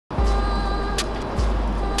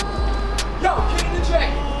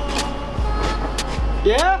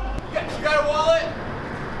Yeah? You got a wallet?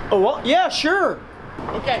 Oh, well, yeah, sure.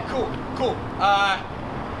 Okay, cool. Alright.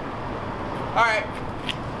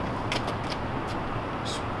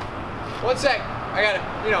 One sec. I gotta,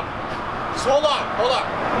 just hold on.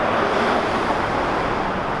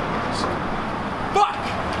 Fuck!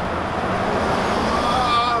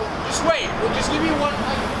 Just wait. Well, just give me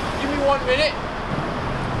 1 minute.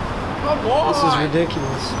 Come on. This is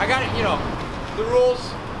ridiculous. I got it, the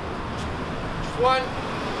rules. Just one.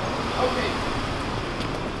 Okay.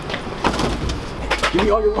 Give me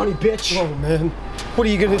all your money, bitch. Oh, man. What are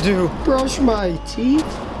you gonna do? Brush my teeth?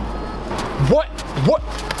 What?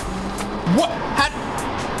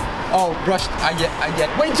 Oh, brushed. I get.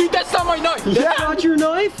 Wait, dude, that's not my knife. That's not your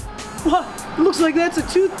knife? What? It looks like that's a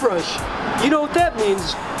toothbrush. You know what that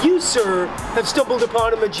means? You, sir, have stumbled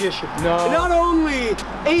upon a magician. No. And not only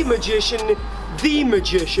a magician, the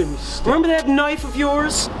magician. Remember that knife of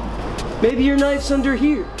yours? Maybe your knife's under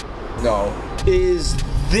here. No. Is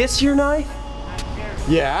this your knife?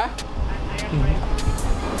 Yeah.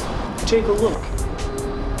 Take a look.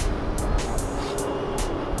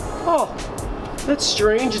 Oh, that's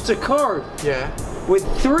strange. It's a card. Yeah. With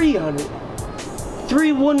 3 on it.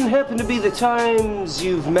 3 wouldn't happen to be the times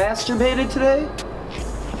you've masturbated today?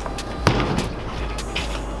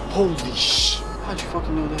 Holy shit. How'd you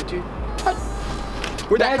fucking know that, dude?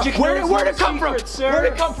 Where'd it come from? Sir.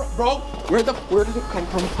 Where'd it come from, bro? Where did it come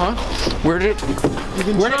from, huh? Is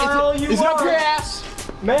it up your ass?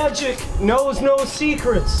 Magic knows no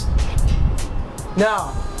secrets.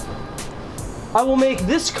 Now, I will make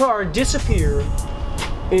this card disappear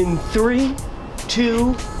in 3,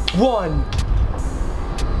 2, 1.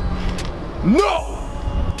 No!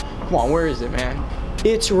 Come on, where is it, man?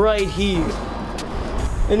 It's right here.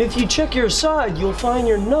 And if you check your side, you'll find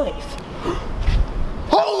your knife.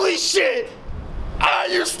 Holy shit! Ah,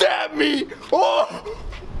 you stabbed me! Oh!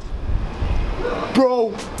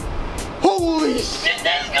 Bro! Holy shit,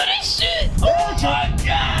 that's good as shit! Oh my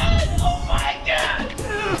god! Oh my god!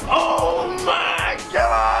 Oh my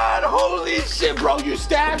god! Holy shit, bro, you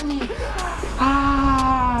stabbed me!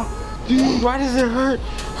 Ah! Dude, why does it hurt?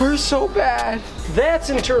 Hurts so bad. That's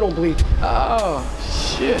internal bleeding. Oh,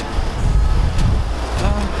 shit.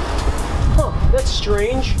 Huh, that's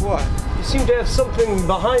strange. What? You seem to have something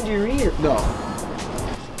behind your ear. No.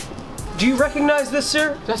 Do you recognize this,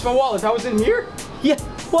 sir? That's my wallet. That was in here? Yeah.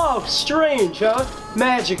 Wow, strange, huh?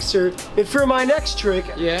 Magic, sir. And for my next trick,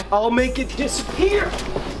 yeah, I'll make it disappear.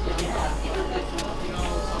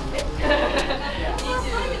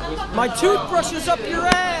 My toothbrush is up your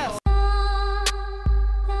ass!